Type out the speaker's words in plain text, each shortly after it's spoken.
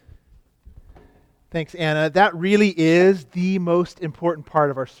Thanks, Anna. That really is the most important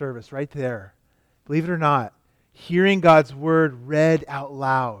part of our service right there. Believe it or not, hearing God's word read out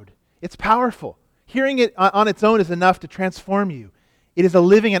loud. It's powerful. Hearing it on its own is enough to transform you. It is a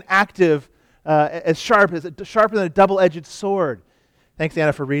living and active, sharper than a double-edged sword. Thanks,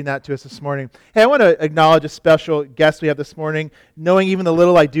 Anna, for reading that to us this morning. Hey, I want to acknowledge a special guest we have this morning. Knowing even the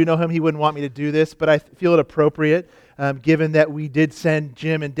little I do know him, he wouldn't want me to do this, but I feel it appropriate, given that we did send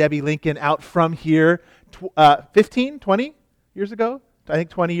Jim and Debbie Lincoln out from here 20 years ago? I think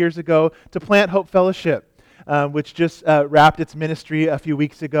 20 years ago, to plant Hope Fellowship, which just wrapped its ministry a few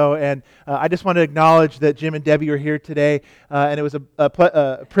weeks ago. And I just want to acknowledge that Jim and Debbie are here today, and it was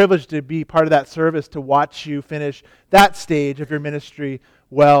a privilege to be part of that service, to watch you finish that stage of your ministry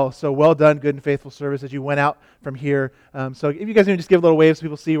well. So well done, good and faithful service as you went out from here. So if you guys can just give a little wave so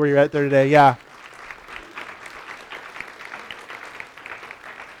people see where you're at there today. Yeah.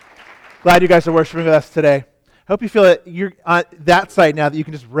 Glad you guys are worshiping with us today. I hope you feel that you're on that side now, that you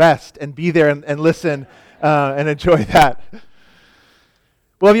can just rest and be there and listen and enjoy that.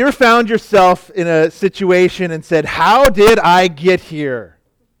 Well, have you ever found yourself in a situation and said, how did I get here?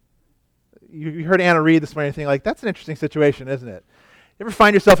 You heard Anna read this morning and think, like, that's an interesting situation, isn't it? You ever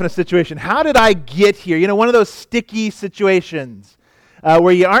find yourself in a situation, how did I get here? You know, one of those sticky situations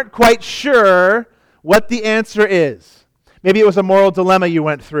where you aren't quite sure what the answer is. Maybe it was a moral dilemma you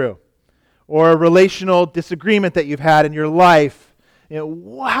went through, or a relational disagreement that you've had in your life. You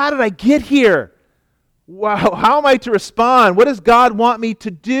know, how did I get here? Wow, how am I to respond? What does God want me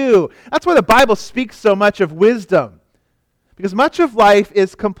to do? That's why the Bible speaks so much of wisdom. Because much of life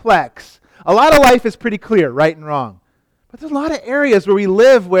is complex. A lot of life is pretty clear, right and wrong. But there's a lot of areas where we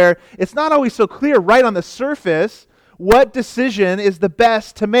live where it's not always so clear right on the surface what decision is the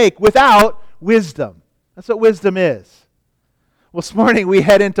best to make without wisdom. That's what wisdom is. Well, this morning we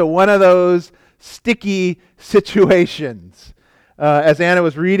head into one of those sticky situations. As Anna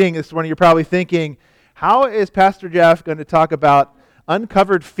was reading this morning, you're probably thinking, how is Pastor Jeff going to talk about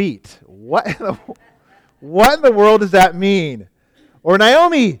uncovered feet? What in the world does that mean? Or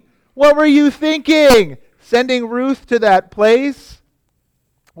Naomi, what were you thinking? Sending Ruth to that place?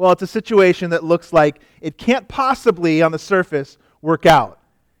 Well, it's a situation that looks like it can't possibly, on the surface, work out.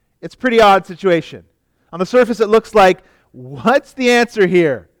 It's a pretty odd situation. On the surface, it looks like, what's the answer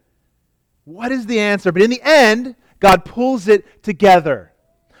here? What is the answer? But in the end, God pulls it together.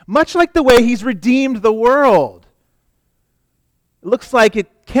 Much like the way He's redeemed the world. It looks like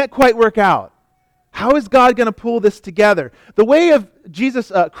it can't quite work out. How is God going to pull this together? The way of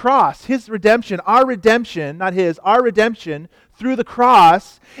Jesus' cross, His redemption, our redemption, not His, our redemption through the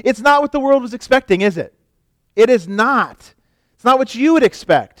cross, it's not what the world was expecting, is it? It is not. It's not what you would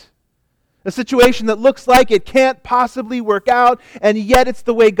expect. A situation that looks like it can't possibly work out, and yet it's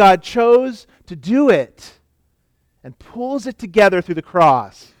the way God chose to do it and pulls it together through the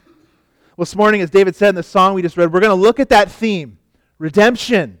cross. Well, this morning, as David said in the song we just read, we're going to look at that theme,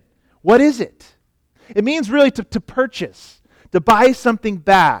 redemption. What is it? It means really to purchase, to buy something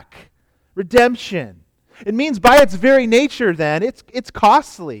back. Redemption. It means by its very nature then, it's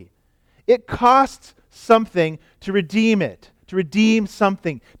costly. It costs something to redeem it. To redeem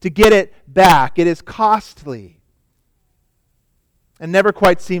something, to get it back. It is costly and never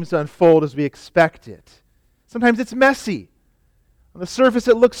quite seems to unfold as we expect it. Sometimes it's messy. On the surface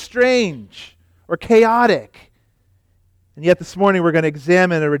it looks strange or chaotic. And yet this morning we're going to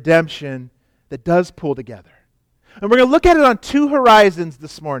examine a redemption that does pull together. And we're going to look at it on two horizons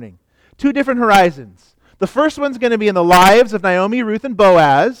this morning. Two different horizons. The first one's going to be in the lives of Naomi, Ruth, and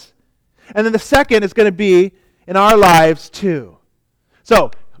Boaz. And then the second is going to be in our lives too.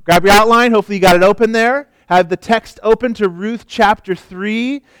 So, grab your outline. Hopefully you got it open there. Have the text open to Ruth chapter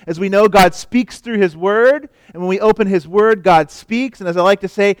 3. As we know, God speaks through His Word. And when we open His Word, God speaks. And as I like to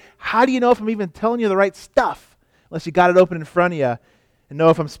say, how do you know if I'm even telling you the right stuff? Unless you got it open in front of you and know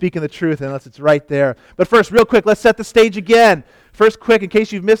if I'm speaking the truth, unless it's right there. But first, real quick, let's set the stage again. First, quick, in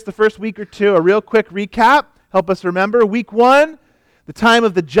case you've missed the first week or two, a real quick recap. Help us remember. Week 1, the time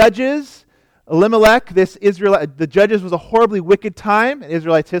of the judges. Elimelech, the judges was a horribly wicked time in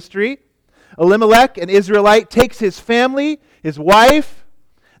Israelites' history. Elimelech, an Israelite, takes his family, his wife,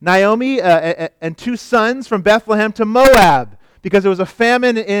 Naomi, and 2 sons from Bethlehem to Moab because there was a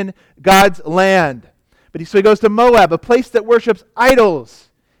famine in God's land. So he goes to Moab, a place that worships idols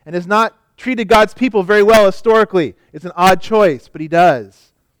and has not treated God's people very well historically. It's an odd choice, but he does.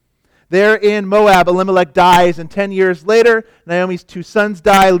 There in Moab, Elimelech dies, and 10 years later, Naomi's 2 sons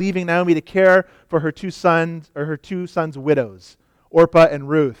die, leaving Naomi to care for her 2 sons' widows, Orpah and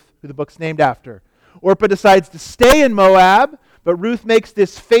Ruth, who the book's named after. Orpah decides to stay in Moab, But Ruth makes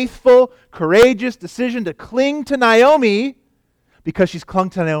this faithful, courageous decision to cling to Naomi because she's clung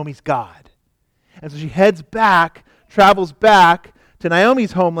to Naomi's God. And so she heads back, travels back to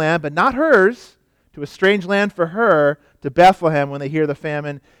Naomi's homeland, but not hers, to a strange land for her, to Bethlehem when they hear the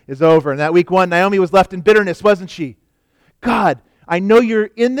famine is over. And that week one, Naomi was left in bitterness, wasn't she? God, I know you're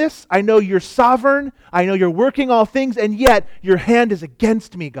in this. I know you're sovereign. I know you're working all things, and yet your hand is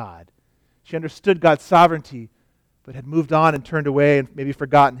against me, God. She understood God's sovereignty, but had moved on and turned away and maybe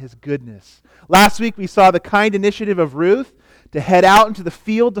forgotten his goodness. Last week, we saw the kind initiative of Ruth to head out into the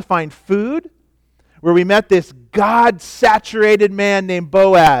field to find food, where we met this God-saturated man named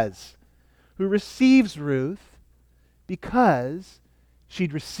Boaz, who receives Ruth because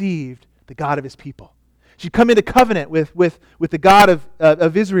she'd received the God of his people. She'd come into covenant with the God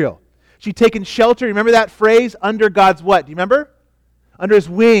of Israel. She'd taken shelter. Remember that phrase? Under God's what? Do you remember? Under his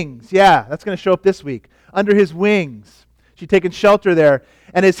wings. Yeah, that's going to show up this week. Under his wings. She'd taken shelter there.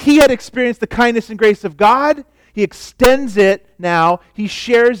 And as he had experienced the kindness and grace of God, he extends it now. He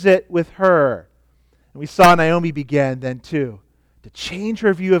shares it with her. And we saw Naomi begin then too to change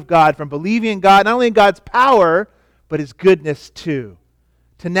her view of God from believing in God, not only in God's power, but his goodness too,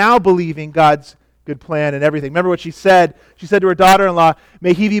 to now believing God's good plan and everything. Remember what she said? She said to her daughter-in-law,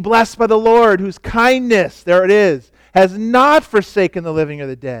 "May he be blessed by the Lord, whose kindness," there it is, "has not forsaken the living or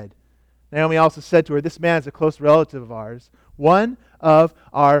the dead." Naomi also said to her, "This man is a close relative of ours, one of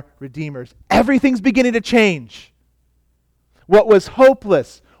our redeemers." Everything's beginning to change. What was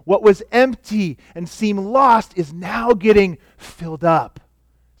hopeless, what was empty and seemed lost is now getting filled up.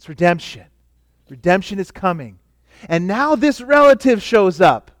 It's redemption. Redemption is coming. And now this relative shows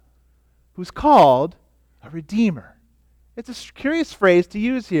up who's called a redeemer. It's a curious phrase to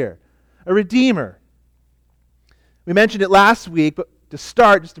use here, a redeemer. We mentioned it last week, but to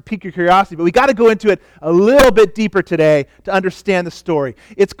start, just to pique your curiosity, but we got to go into it a little bit deeper today to understand the story.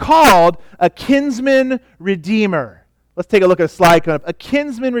 It's called a kinsman redeemer. Let's take a look at a slide coming up. A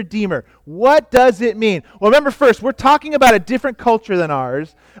kinsman redeemer. What does it mean? Well, remember first, we're talking about a different culture than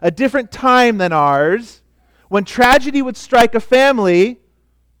ours, a different time than ours, when tragedy would strike a family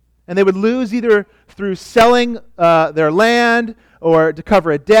and they would lose either through selling their land or to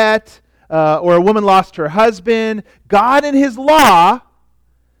cover a debt, or a woman lost her husband. God in his law,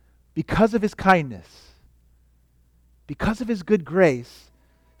 because of his kindness, because of his good grace,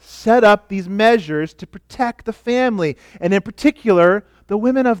 set up these measures to protect the family, and in particular, the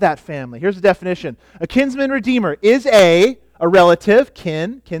women of that family. Here's the definition. A kinsman redeemer is a relative,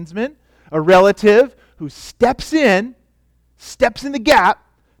 kinsman, a relative who steps in the gap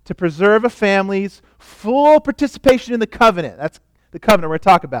to preserve a family's full participation in the covenant. That's the covenant we're going to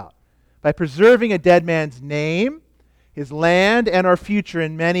talk about. By preserving a dead man's name, his land, and our future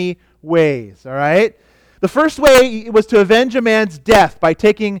in many ways. All right? The first way was to avenge a man's death by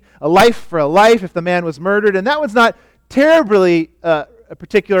taking a life for a life if the man was murdered. And that was not terribly a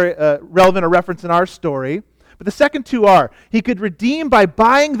particular relevant or reference in our story. But the second two are, he could redeem by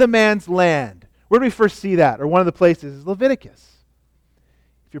buying the man's land. Where do we first see that? Or one of the places is Leviticus.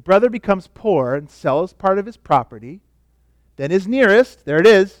 If your brother becomes poor and sells part of his property, then his nearest, there it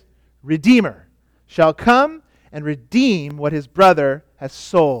is, redeemer, shall come and redeem what his brother has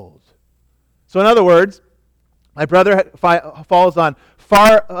sold. So in other words, my brother falls on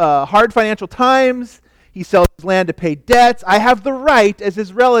hard financial times. He sells his land to pay debts. I have the right as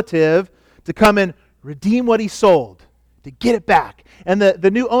his relative to come and redeem what he sold, to get it back. And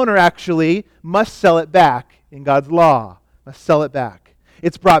the new owner actually must sell it back in God's law, must sell it back.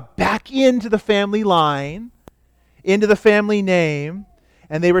 It's brought back into the family line, into the family name,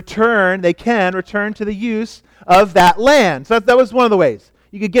 and they can return to the use of that land. So that was one of the ways.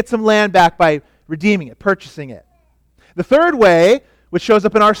 You could get some land back by redeeming it, purchasing it. The third way, which shows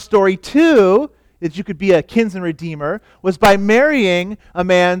up in our story too, that you could be a kinsman redeemer, was by marrying a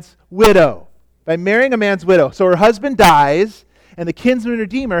man's widow. By marrying a man's widow. So her husband dies, and the kinsman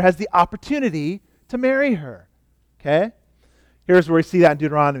redeemer has the opportunity to marry her. Okay? Here's where we see that in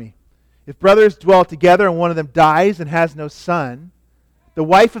Deuteronomy. If brothers dwell together and one of them dies and has no son, the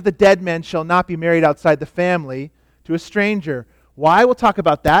wife of the dead man shall not be married outside the family to a stranger. Why? We'll talk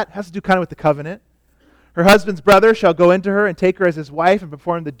about that. It has to do kind of with the covenant. Her husband's brother shall go into her and take her as his wife and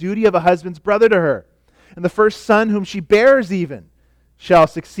perform the duty of a husband's brother to her. And the first son whom she bears even shall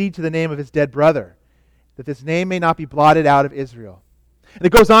succeed to the name of his dead brother, that this name may not be blotted out of Israel. And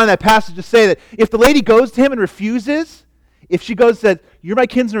it goes on in that passage to say that if the lady goes to him and refuses, if she goes and says, "You're my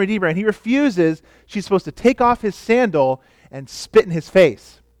kinsman redeemer," and he refuses, she's supposed to take off his sandal and spit in his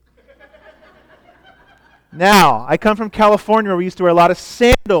face. Now, I come from California where we used to wear a lot of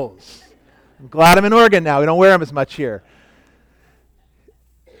sandals. I'm glad I'm in Oregon now. We don't wear them as much here.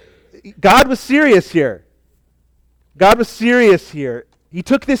 God was serious here. God was serious here. He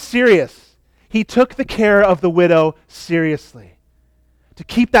took this serious. He took the care of the widow seriously to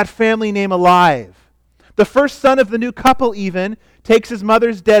keep that family name alive. The first son of the new couple even takes his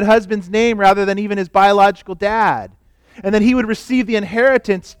mother's dead husband's name rather than even his biological dad. And then he would receive the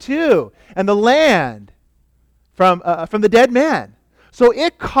inheritance too, and the land from the dead man. So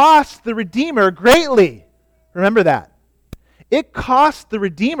it cost the Redeemer greatly. Remember that. It cost the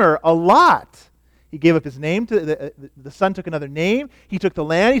Redeemer a lot. He gave up his name. The son took another name. He took the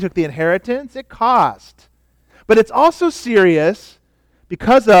land. He took the inheritance. It cost. But it's also serious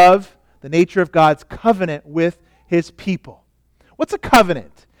because of the nature of God's covenant with his people. What's a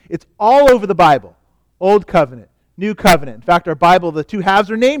covenant? It's all over the Bible. Old covenant, new covenant. In fact, our Bible, the two halves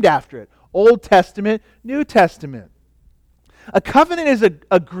are named after it. Old Testament, New Testament. A covenant is an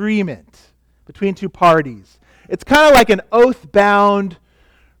agreement between two parties. It's kind of like an oath-bound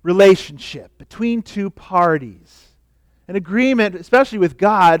relationship between two parties. An agreement, especially with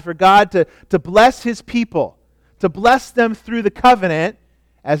God, for God to bless his people, to bless them through the covenant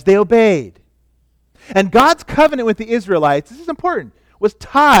as they obeyed. And God's covenant with the Israelites, this is important, was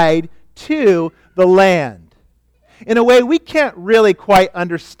tied to the land in a way we can't really quite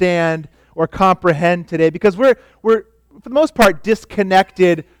understand or comprehend today because we're for the most part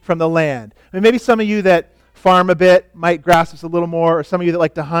disconnected from the land. I mean, maybe some of you that farm a bit might grasp this a little more, or some of you that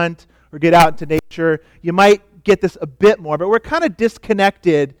like to hunt or get out into nature, you might get this a bit more, but we're kind of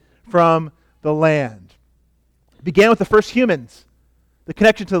disconnected from the land. It began with the first humans. The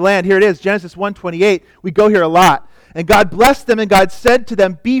connection to the land, here it is, Genesis 1:28. We go here a lot. And God blessed them, and God said to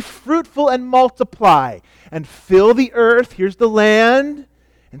them, "Be fruitful and multiply, and fill the earth," here's the land,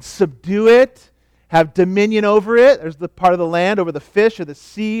 "and subdue it, have dominion over it." There's the part of the land, over the fish of the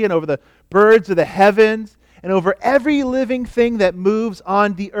sea, and over the birds of the heavens, and over every living thing that moves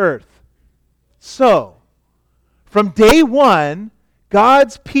on the earth. So, from day one,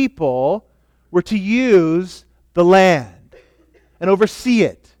 God's people were to use the land and oversee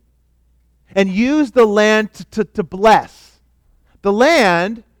it, and use the land to bless. The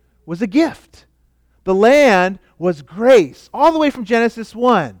land was a gift. The land was grace, all the way from Genesis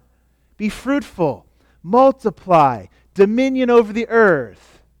 1. Be fruitful, multiply, dominion over the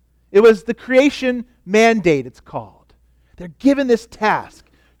earth. It was the creation mandate, it's called. They're given this task.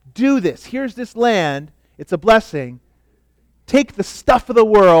 Do this. Here's this land. It's a blessing. Take the stuff of the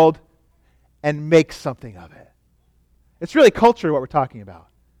world and make something of it. It's really culture what we're talking about.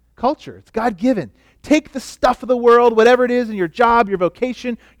 Culture. It's God-given. Take the stuff of the world, whatever it is in your job, your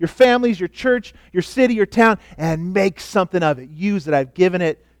vocation, your families, your church, your city, your town, and make something of it. Use it. I've given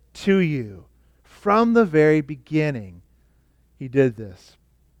it to you. From the very beginning, he did this.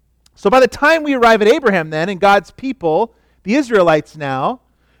 So by the time we arrive at Abraham then, and God's people, the Israelites now,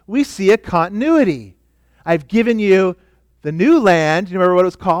 we see a continuity. I've given you the new land. You remember what it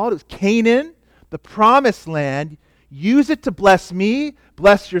was called? It was Canaan, the promised land. Use it to bless me,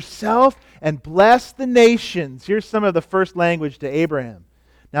 bless yourself, and bless the nations. Here's some of the first language to Abraham.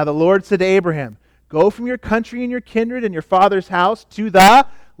 Now the Lord said to Abraham, "Go from your country and your kindred and your father's house to the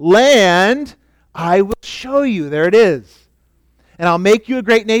land I will show you." There it is. "And I'll make you a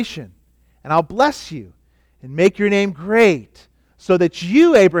great nation, and I'll bless you and make your name great, so that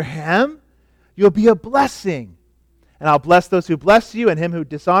you, Abraham, you'll be a blessing. And I'll bless those who bless you, and him who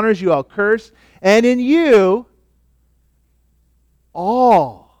dishonors you I'll curse. And in you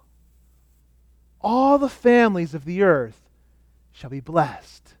all the families of the earth shall be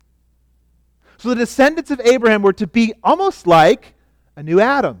blessed." So the descendants of Abraham were to be almost like a new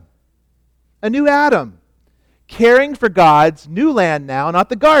Adam. A new Adam, caring for God's new land now, not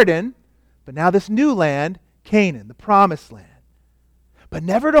the garden, but now this new land, Canaan, the promised land. But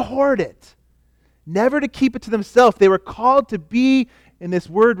never to hoard it, never to keep it to themselves. They were called to be, in this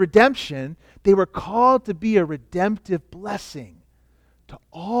word redemption, they were called to be a redemptive blessing to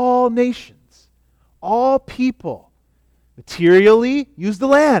all nations, all people. Materially, use the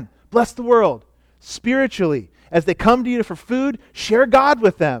land, bless the world. Spiritually, as they come to you for food, share God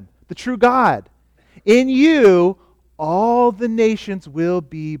with them, the true God. In you, all the nations will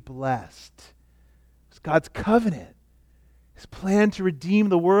be blessed. It's God's covenant, his plan to redeem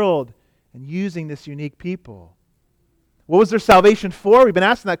the world and using this unique people. What was their salvation for? We've been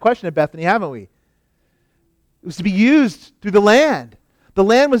asking that question at Bethany, haven't we? It was to be used through the land. The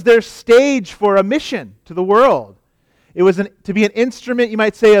land was their stage for a mission to the world. It was to be an instrument, you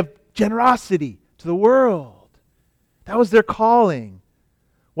might say, of generosity to the world. That was their calling.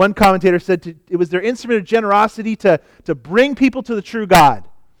 One commentator said it was their instrument of generosity to bring people to the true God.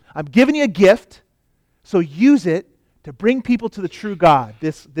 I'm giving you a gift, so use it to bring people to the true God,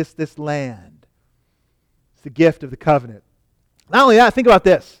 this land. It's the gift of the covenant. Not only that, think about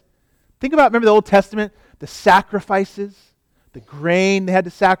this. Remember the Old Testament, the sacrifices, the grain they had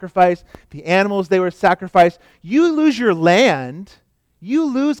to sacrifice, the animals they were sacrificed. You lose your land, you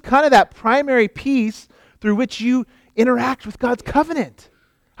lose kind of that primary piece through which you interact with God's covenant.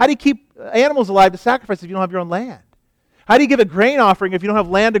 How do you keep animals alive to sacrifice if you don't have your own land? How do you give a grain offering if you don't have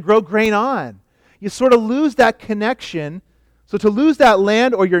land to grow grain on? You sort of lose that connection. So to lose that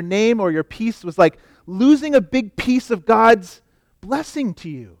land or your name or your peace was like losing a big piece of God's blessing to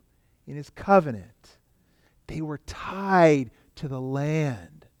you in his covenant. They were tied to the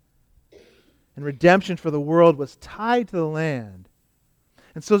land. And redemption for the world was tied to the land.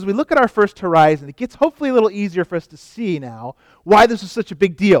 And so as we look at our first horizon, it gets hopefully a little easier for us to see now why this was such a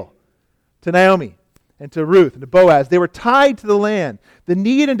big deal to Naomi and to Ruth and to Boaz. They were tied to the land, the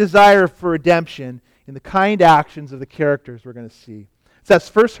need and desire for redemption in the kind actions of the characters we're going to see. So that's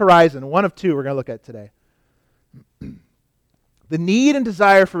first horizon, one of two we're going to look at today. The need and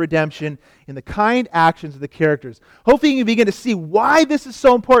desire for redemption in the kind actions of the characters. Hopefully you can begin to see why this is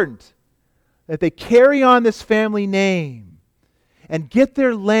so important, that they carry on this family name and get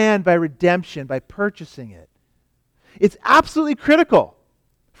their land by redemption, by purchasing it. It's absolutely critical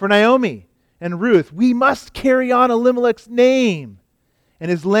for Naomi and Ruth. We must carry on Elimelech's name and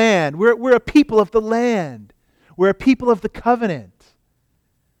his land. We're a people of the land. We're a people of the covenant.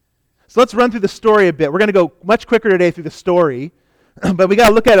 So let's run through the story a bit. We're going to go much quicker today through the story, but we got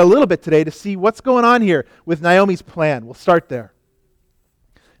to look at it a little bit today to see what's going on here with Naomi's plan. We'll start there.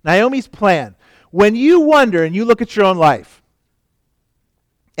 Naomi's plan. When you wonder and you look at your own life,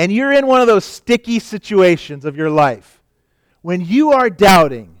 and you're in one of those sticky situations of your life, when you are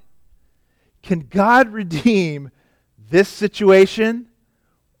doubting, can God redeem this situation?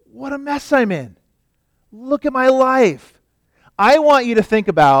 What a mess I'm in. Look at my life. I want you to think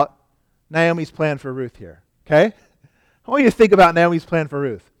about Naomi's plan for Ruth here, okay? I want you to think about Naomi's plan for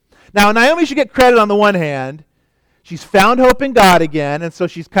Ruth. Now, Naomi should get credit on the one hand. She's found hope in God again, and so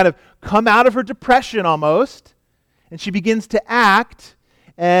she's kind of come out of her depression almost, and she begins to act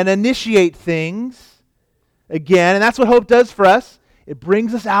and initiate things again, and that's what hope does for us. It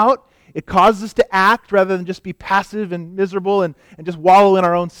brings us out. It causes us to act rather than just be passive and miserable and just wallow in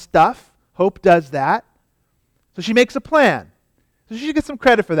our own stuff. Hope does that. So she makes a plan. So she should get some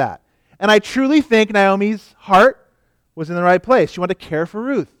credit for that. And I truly think Naomi's heart was in the right place. She wanted to care for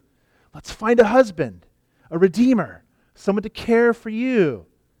Ruth. Let's find a husband, a redeemer, someone to care for you.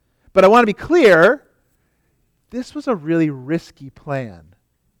 But I want to be clear, this was a really risky plan.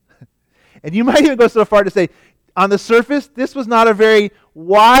 And you might even go so far to say, on the surface, this was not a very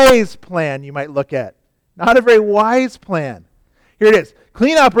wise plan you might look at. Not a very wise plan. Here it is.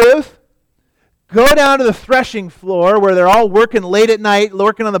 Clean up, Ruth. Go down to the threshing floor where they're all working late at night,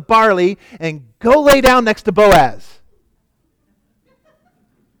 working on the barley, and go lay down next to Boaz.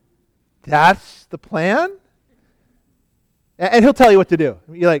 That's the plan? And he'll tell you what to do.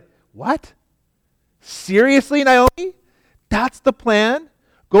 You're like, what? Seriously, Naomi? That's the plan?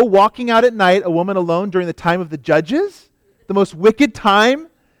 Go walking out at night, a woman alone during the time of the judges? The most wicked time?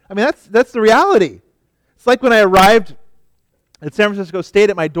 I mean, that's the reality. It's like when I arrived at San Francisco State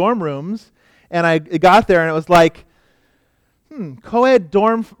at my dorm rooms, and I got there and it was like, co-ed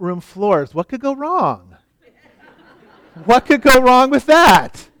dorm room floors. What could go wrong? What could go wrong with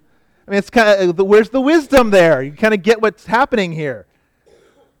that? I mean, it's kind of, where's the wisdom there? You kind of get what's happening here.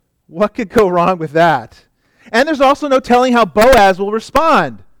 What could go wrong with that? And there's also no telling how Boaz will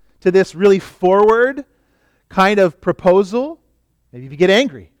respond to this really forward kind of proposal. Maybe he'd get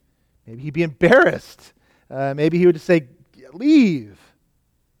angry. Maybe he'd be embarrassed. Maybe he would just say, leave.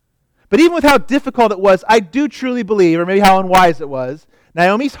 But even with how difficult it was, I do truly believe, or maybe how unwise it was,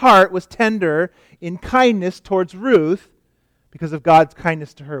 Naomi's heart was tender in kindness towards Ruth because of God's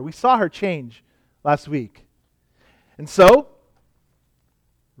kindness to her. We saw her change last week. And so,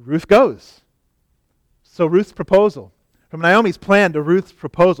 Ruth goes. So Ruth's proposal, from Naomi's plan to Ruth's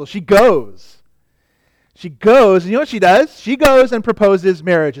proposal, she goes. She goes, and you know what she does? She goes and proposes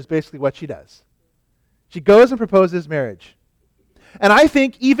marriage is basically what she does. She goes and proposes marriage. And I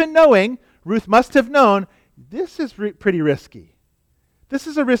think even knowing, Ruth must have known, this is pretty risky. This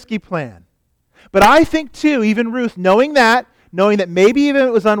is a risky plan. But I think too, even Ruth, knowing that maybe even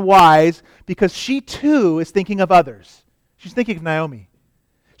it was unwise, because she too is thinking of others. She's thinking of Naomi.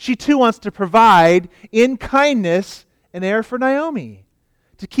 She too wants to provide, in kindness, an heir for Naomi,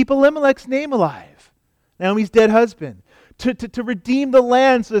 to keep Elimelech's name alive, Naomi's dead husband, to redeem the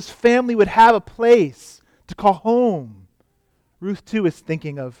land so his family would have a place to call home. Ruth too is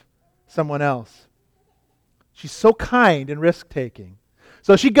thinking of someone else. She's so kind and risk-taking.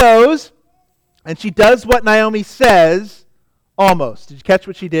 So she goes, and she does what Naomi says, almost. Did you catch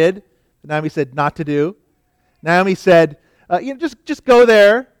what she did? Naomi said not to do. Naomi said, just go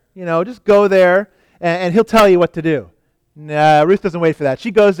there, just go there, and he'll tell you what to do. Nah, Ruth doesn't wait for that.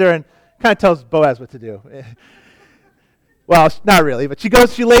 She goes there and kind of tells Boaz what to do. Well, not really, but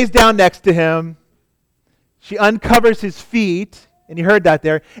she lays down next to him. She uncovers his feet, and you heard that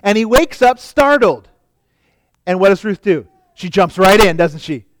there, and he wakes up startled. And what does Ruth do? She jumps right in, doesn't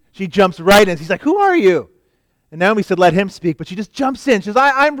she? She jumps right in. He's like, who are you? And Naomi said, let him speak, but she just jumps in. She says,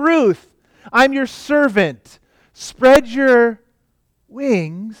 I'm Ruth. I'm your servant. Spread your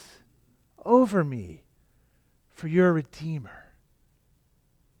wings over me, for you're a redeemer.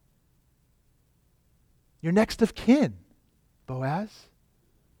 You're next of kin, Boaz.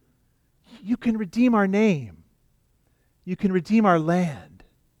 You can redeem our name. You can redeem our land.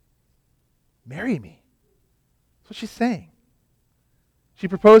 Marry me. That's what she's saying. She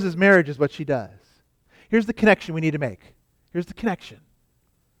proposes marriage is what she does. Here's the connection we need to make. Here's the connection.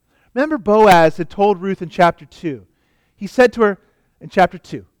 Remember Boaz had told Ruth in chapter 2. He said to her in chapter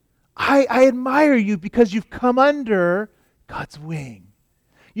 2, I admire you because you've come under God's wing.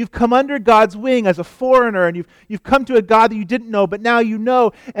 You've come under God's wing as a foreigner, and you've come to a God that you didn't know, but now you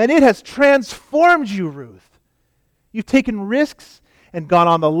know, and it has transformed you, Ruth. You've taken risks and gone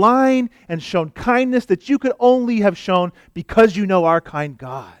on the line and shown kindness that you could only have shown because you know our kind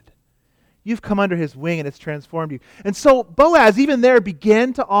God. You've come under his wing and it's transformed you. And so Boaz, even there,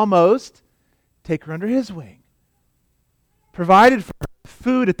 began to almost take her under his wing. Provided for her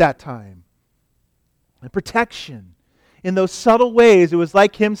food at that time and protection. In those subtle ways, it was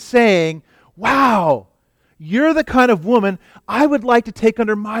like him saying, wow, you're the kind of woman I would like to take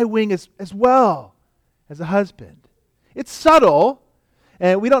under my wing as well as a husband. It's subtle,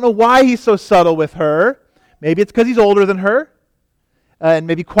 and we don't know why he's so subtle with her. Maybe it's because he's older than her, and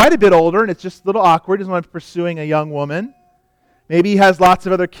maybe quite a bit older, and it's just a little awkward. He doesn't want to be pursuing a young woman. Maybe he has lots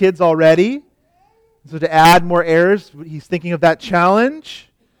of other kids already. So to add more heirs, he's thinking of that challenge.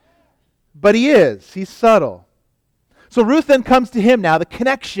 But he's subtle. So Ruth then comes to him now, the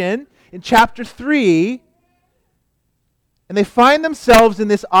connection in chapter 3, and they find themselves in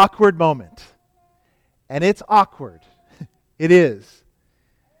this awkward moment. And it's awkward. It is.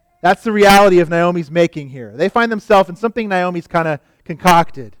 That's the reality of Naomi's making here. They find themselves in something Naomi's kind of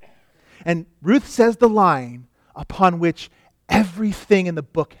concocted. And Ruth says the line upon which everything in the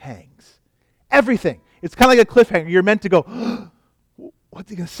book hangs. Everything. It's kind of like a cliffhanger. You're meant to go, what's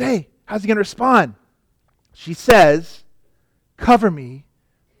he going to say? How's he going to respond? She says, cover me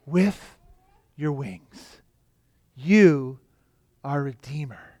with your wings. You are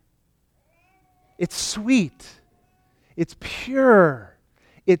Redeemer. It's sweet. It's pure.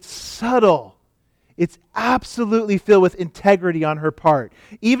 It's subtle. It's absolutely filled with integrity on her part.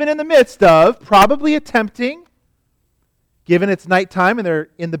 Even in the midst of probably attempting, given it's nighttime and they're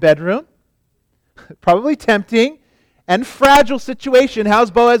in the bedroom, probably tempting and fragile situation.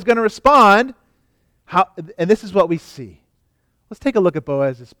 How's Boaz going to respond? And this is what we see. Let's take a look at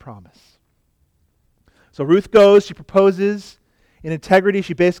Boaz's promise. So Ruth goes, she proposes in integrity.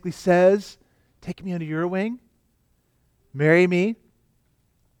 She basically says, take me under your wing. Marry me.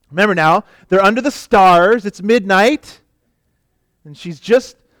 Remember now, they're under the stars. It's midnight. And she's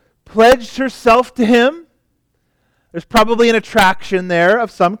just pledged herself to him. There's probably an attraction there of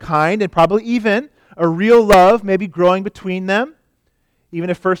some kind, and probably even a real love maybe growing between them, even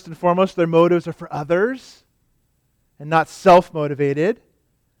if first and foremost their motives are for others and not self-motivated.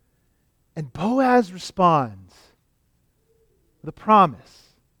 And Boaz responds with a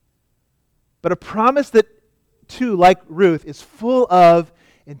promise. But a promise that, too, like Ruth, is full of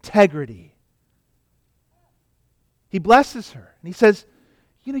integrity. He blesses her, and he says,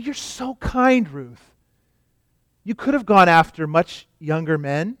 you're so kind, Ruth. You could have gone after much younger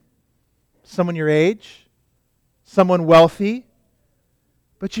men, someone your age, someone wealthy,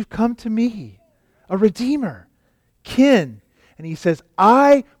 but you've come to me, a redeemer, kin. And he says,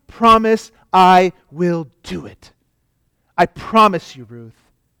 I promise I will do it. I promise you, Ruth.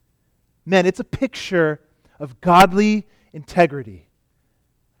 Men, it's a picture of godly integrity.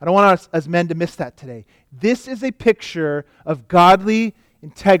 I don't want us as men to miss that today. This is a picture of godly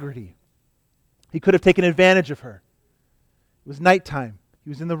integrity. He could have taken advantage of her. It was nighttime. He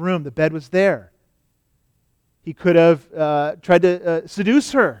was in the room. The bed was there. He could have tried to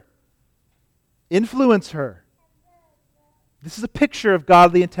seduce her, influence her. This is a picture of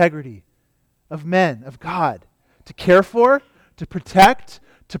godly integrity, of men, of God, to care for, to protect,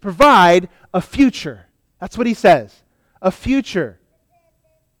 to provide a future. That's what he says, a future.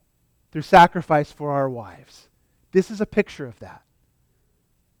 through sacrifice for our wives. This is a picture of that.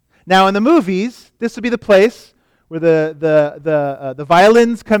 Now, in the movies, this would be the place where the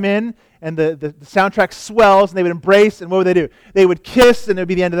violins come in and the soundtrack swells and they would embrace, and what would they do? They would kiss, and it would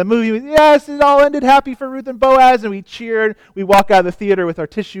be the end of the movie. Yes, it all ended happy for Ruth and Boaz, and we cheered. We walk out of the theater with our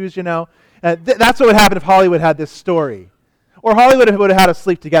tissues, That's what would happen if Hollywood had this story. Or Hollywood would have had us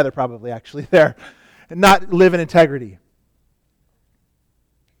sleep together probably, actually, there, and not live in integrity.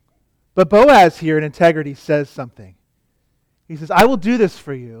 But Boaz here in integrity says something. He says, I will do this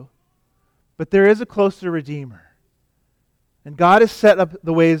for you, but there is a closer Redeemer. And God has set up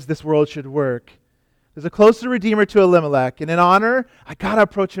the ways this world should work. There's a closer Redeemer to Elimelech, and in honor, I got to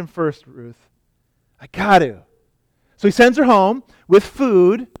approach him first, Ruth. I got to. So he sends her home with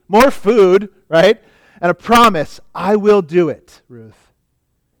food, more food, right? And a promise, I will do it, Ruth.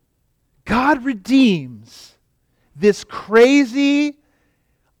 God redeems this crazy,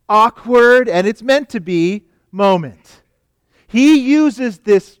 awkward, and it's meant to be, moment. He uses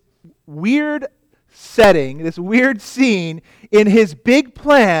this weird setting, this weird scene, in his big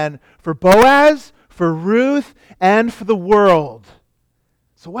plan for Boaz, for Ruth, and for the world.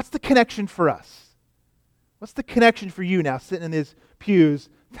 So what's the connection for us? What's the connection for you now, sitting in these pews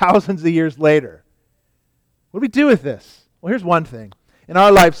thousands of years later? What do we do with this? Well, here's one thing. In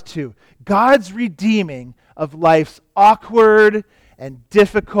our lives too, God's redeeming of life's awkward and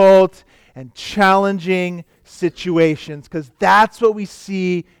difficult and challenging situations, because that's what we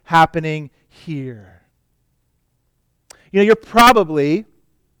see happening here. You're probably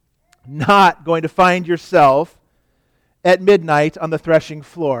not going to find yourself at midnight on the threshing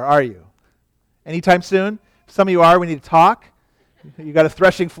floor, are you? Anytime soon? If some of you are, we need to talk. You got a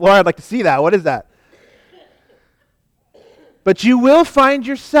threshing floor? I'd like to see that. What is that? But you will find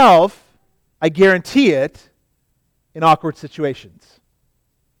yourself, I guarantee it, in awkward situations.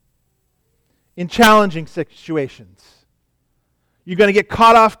 In challenging situations. You're going to get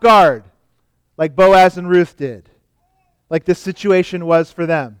caught off guard, like Boaz and Ruth did, like this situation was for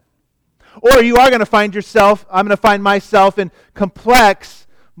them. Or you are going to find yourself, I'm going to find myself in complex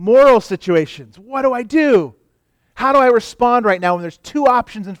moral situations. What do I do? How do I respond right now when there's two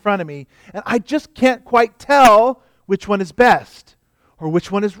options in front of me and I just can't quite tell which one is best or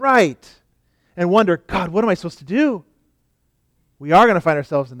which one is right? And wonder, God, what am I supposed to do? We are going to find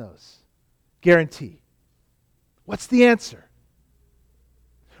ourselves in those. Guarantee. What's the answer?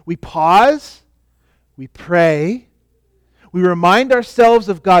 We pause, we pray, we remind ourselves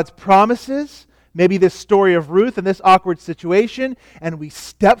of God's promises, maybe this story of Ruth and this awkward situation, and we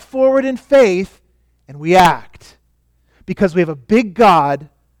step forward in faith and we act. Because we have a big God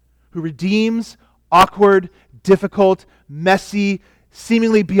who redeems awkward, difficult, messy,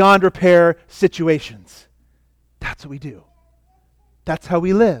 seemingly beyond repair situations. That's what we do. That's how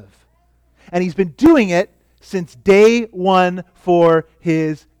we live. And he's been doing it since day one for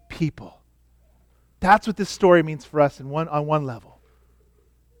his people. That's what this story means for us on one level.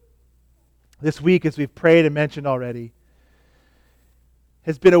 This week, as we've prayed and mentioned already,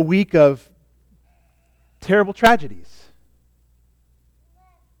 has been a week of terrible tragedies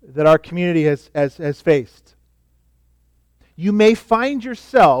that our community has faced. You may find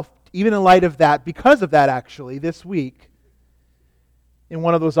yourself, even in light of that, because of that actually, this week, in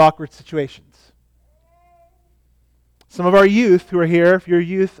one of those awkward situations. Some of our youth who are here, if you're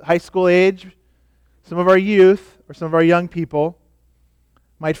youth, high school age, some of our youth or some of our young people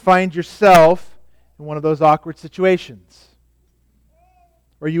might find yourself in one of those awkward situations.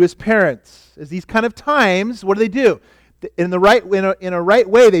 Or you as parents, as these kind of times, what do? In a right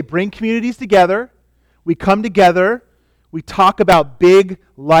way, they bring communities together. We come together. We talk about big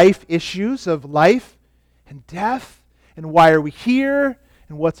life issues of life and death, and why are we here,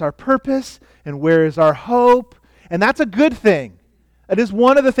 and what's our purpose, and where is our hope. And that's a good thing. It is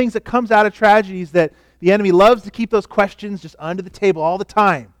one of the things that comes out of tragedies, that the enemy loves to keep those questions just under the table all the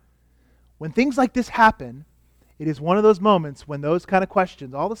time. When things like this happen, it is one of those moments when those kind of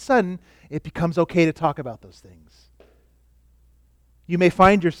questions, all of a sudden, it becomes okay to talk about those things. You may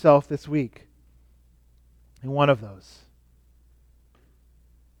find yourself this week in one of those.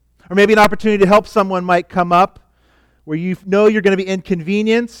 Or maybe an opportunity to help someone might come up where you know you're going to be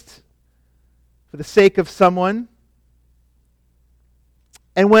inconvenienced for the sake of someone.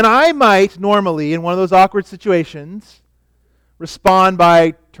 And when I might normally, in one of those awkward situations, respond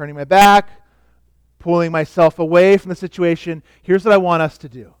by turning my back, pulling myself away from the situation, here's what I want us to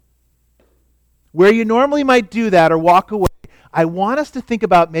do. Where you normally might do that or walk away, I want us to think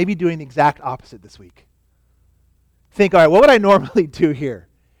about maybe doing the exact opposite this week. Think, all right, what would I normally do here?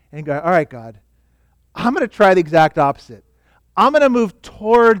 And go, all right, God, I'm going to try the exact opposite. I'm going to move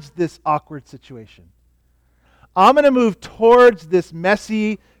towards this awkward situation. I'm going to move towards this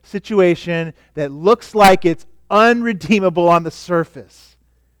messy situation that looks like it's unredeemable on the surface.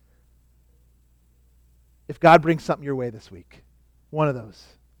 If God brings something your way this week, one of those.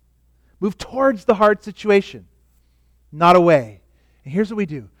 Move towards the hard situation, not away. And here's what we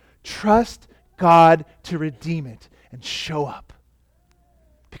do. Trust God to redeem it and show up.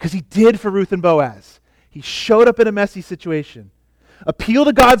 Because he did for Ruth and Boaz. He showed up in a messy situation. Appeal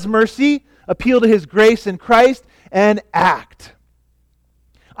to God's mercy, appeal to his grace in Christ, and act.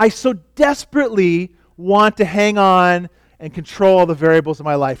 I so desperately want to hang on and control the variables of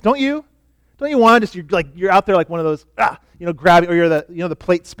my life. Don't you? Don't you want to you're out there like one of those grab, or you're the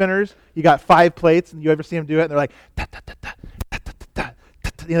plate spinners. You got 5 plates and you ever see them do it and they're like ta, ta, ta, ta, ta, ta, ta,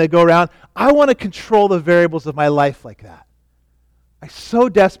 ta, ta, they go around. I want to control the variables of my life like that. I so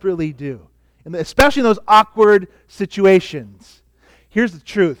desperately do. And especially in those awkward situations. Here's the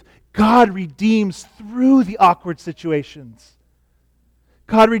truth. God redeems through the awkward situations.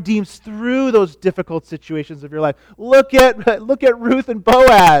 God redeems through those difficult situations of your life. Look at Ruth and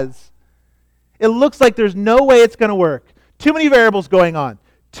Boaz. It looks like there's no way it's going to work. Too many variables going on.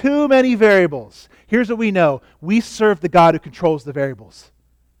 Too many variables. Here's what we know. We serve the God who controls the variables.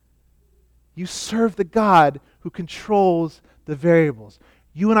 You serve the God who controls the variables.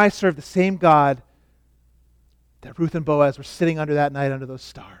 You and I serve the same God that Ruth and Boaz were sitting under that night under those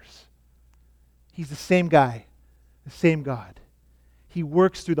stars. He's the same guy, the same God. He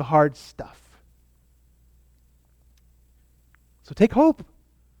works through the hard stuff. So take hope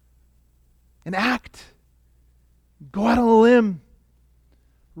and act. Go out on a limb.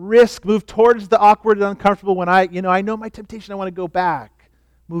 Risk. Move towards the awkward and uncomfortable when I know my temptation, I want to go back.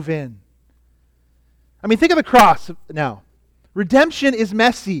 Move in. I mean, think of the cross now. Redemption is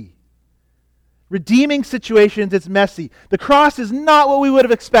messy. Redeeming situations, it's messy. The cross is not what we would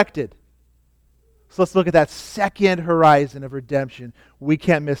have expected. So let's look at that second horizon of redemption. We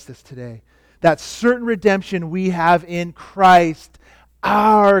can't miss this today. That certain redemption we have in Christ,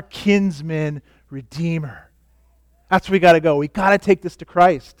 our kinsman redeemer. That's where we got to go. We got to take this to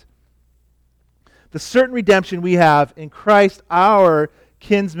Christ. The certain redemption we have in Christ, our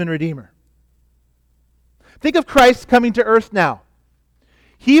kinsman redeemer. Think of Christ coming to earth now.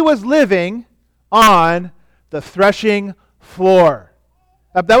 He was living on the threshing floor.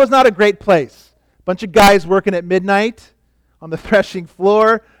 That was not a great place. A bunch of guys working at midnight on the threshing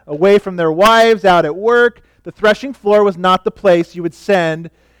floor, away from their wives, out at work. The threshing floor was not the place you would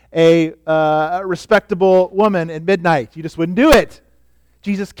send a respectable woman at midnight. You just wouldn't do it.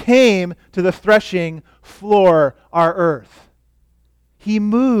 Jesus came to the threshing floor, our earth. He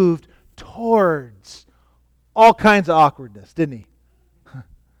moved towards all kinds of awkwardness, didn't he?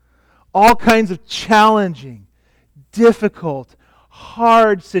 All kinds of challenging, difficult,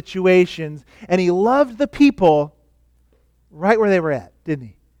 hard situations. And he loved the people right where they were at, didn't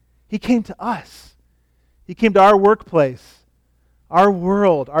he? He came to us. He came to our workplace, our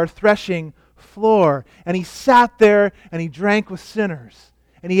world, our threshing floor. And he sat there and he drank with sinners.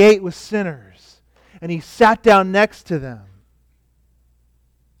 And he ate with sinners. And he sat down next to them.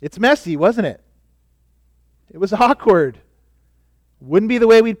 It's messy, wasn't it? It was awkward. Wouldn't be the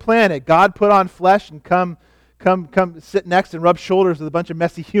way we'd plan it. God put on flesh and come sit next and rub shoulders with a bunch of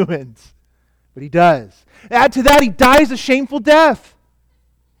messy humans. But he does. Add to that, he dies a shameful death.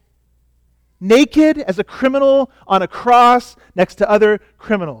 Naked as a criminal on a cross next to other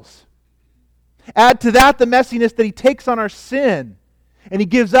criminals. Add to that the messiness that he takes on our sin. And he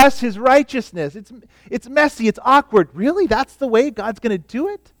gives us his righteousness. It's messy. It's awkward. Really? That's the way God's going to do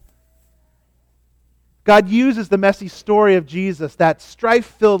it? God uses the messy story of Jesus, that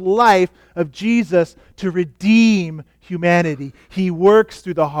strife-filled life of Jesus, to redeem humanity. He works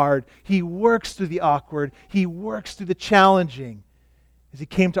through the hard. He works through the awkward. He works through the challenging as he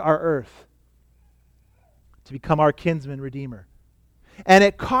came to our earth to become our kinsman redeemer. And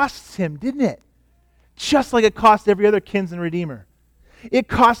it costs him, didn't it? Just like it cost every other kinsman redeemer. It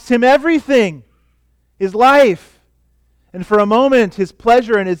costs him everything. His life. And for a moment, his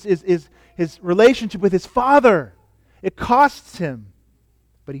pleasure and his relationship with his Father. It costs him,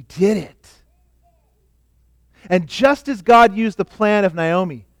 but he did it. And just as God used the plan of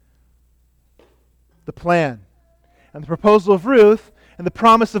Naomi, the plan, and the proposal of Ruth, and the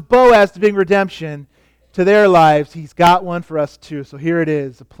promise of Boaz to bring redemption to their lives, he's got one for us too. So here it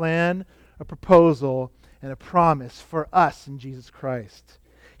is, a plan, a proposal, and a promise for us in Jesus Christ.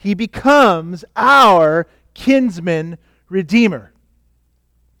 He becomes our kinsman redeemer.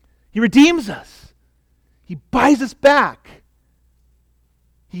 He redeems us. He buys us back.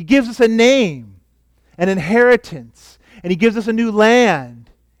 He gives us a name, an inheritance, and he gives us a new land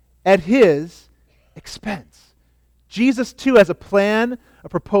at his expense. Jesus, too, has a plan, a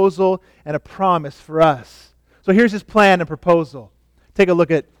proposal, and a promise for us. So here's his plan and proposal. Take a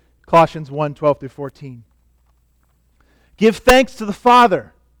look at Colossians 1:12-14. Give thanks to the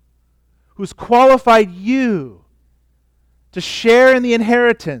Father, who's qualified you to share in the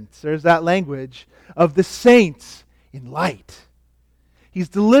inheritance, there's that language, of the saints in light. He's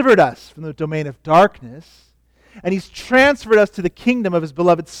delivered us from the domain of darkness, and he's transferred us to the kingdom of his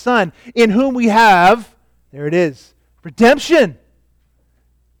beloved Son, in whom we have, there it is, redemption,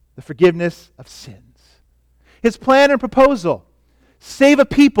 the forgiveness of sins. His plan and proposal: save a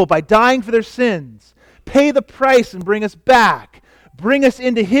people by dying for their sins, pay the price and bring us back, bring us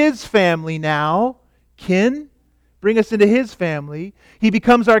into his family now, kin, bring us into his family. He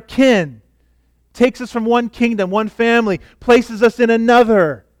becomes our kin, takes us from one kingdom, one family, places us in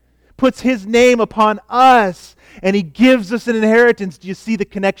another, puts his name upon us, and he gives us an inheritance. Do you see the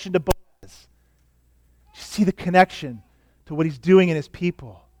connection to Boaz? Do you see the connection to what he's doing in his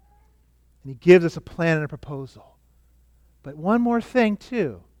people? And he gives us a plan and a proposal. But one more thing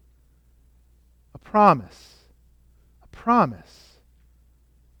too. A promise. A promise.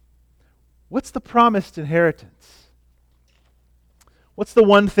 What's the promised inheritance? What's the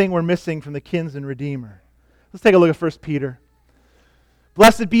one thing we're missing from the kinsman redeemer? Let's take a look at 1 Peter.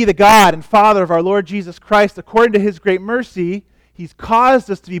 Blessed be the God and Father of our Lord Jesus Christ. According to his great mercy, he's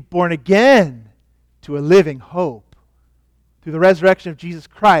caused us to be born again to a living hope through the resurrection of Jesus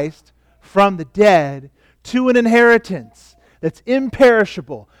Christ from the dead to an inheritance that's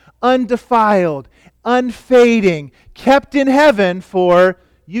imperishable, undefiled, unfading, kept in heaven for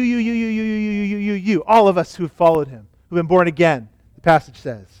you, all of us who have followed him, who've been born again, the passage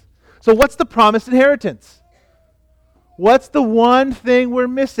says. So what's the promised inheritance? What's the one thing we're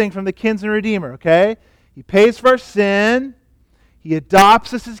missing from the kinsman redeemer, okay? He pays for our sin. He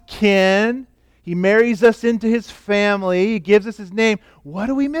adopts us as kin. He marries us into his family. He gives us his name. What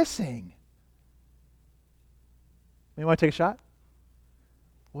are we missing? You want to take a shot?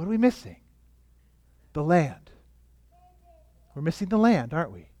 What are we missing? The land. We're missing the land,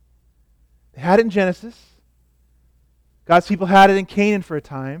 aren't we? They had it in Genesis. God's people had it in Canaan for a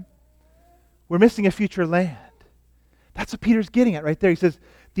time. We're missing a future land. That's what Peter's getting at right there. He says,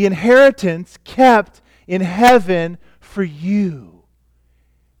 the inheritance kept in heaven for you.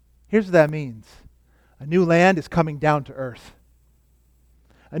 Here's what that means. A new land is coming down to earth.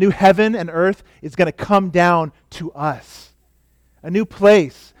 A new heaven and earth is going to come down to us. A new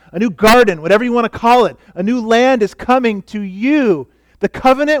place, a new garden, whatever you want to call it. A new land is coming to you. The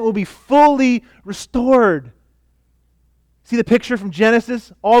covenant will be fully restored. See the picture from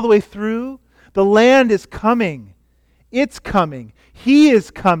Genesis all the way through? The land is coming. It's coming. He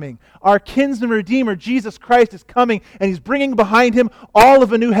is coming. Our kinsman redeemer, Jesus Christ, is coming, and he's bringing behind him all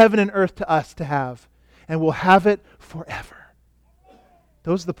of a new heaven and earth to us to have. And we'll have it forever.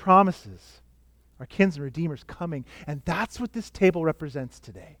 Those are the promises. Our kinsman redeemer is coming. And that's what this table represents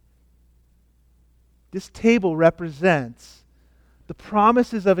today. This table represents the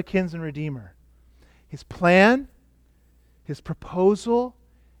promises of a kinsman redeemer. His plan, his proposal,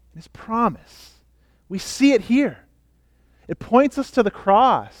 and his promise. We see it here. It points us to the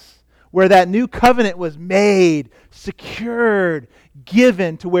cross, where that new covenant was made, secured,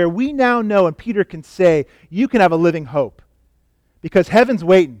 given, to where we now know, and Peter can say, you can have a living hope. Because heaven's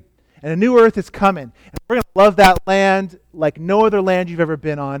waiting, and a new earth is coming. And we're going to love that land like no other land you've ever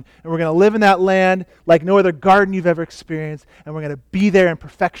been on. And we're going to live in that land like no other garden you've ever experienced. And we're going to be there in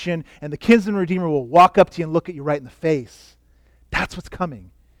perfection. And the kinsman redeemer will walk up to you and look at you right in the face. That's what's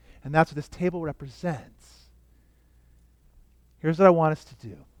coming. And that's what this table represents. Here's what I want us to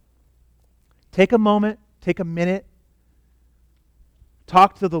do. Take a moment, take a minute,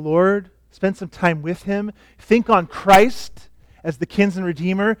 talk to the Lord, spend some time with him, think on Christ as the kinsman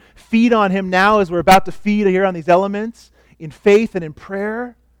redeemer, feed on him now as we're about to feed here on these elements in faith and in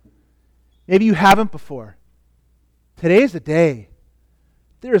prayer. Maybe you haven't before. Today is the day.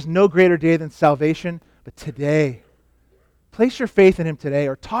 There is no greater day than salvation, but today. Place your faith in him today,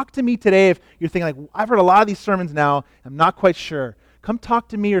 or talk to me today if you're thinking, like, I've heard a lot of these sermons now, I'm not quite sure. Come talk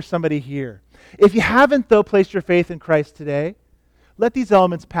to me or somebody here. If you haven't, though, placed your faith in Christ today, let these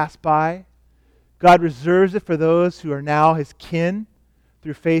elements pass by. God reserves it for those who are now his kin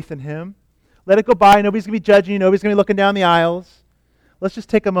through faith in him. Let it go by. Nobody's going to be judging you. Nobody's going to be looking down the aisles. Let's just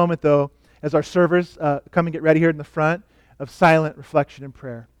take a moment, though, as our servers come and get ready here in the front, of silent reflection and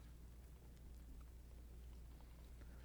prayer.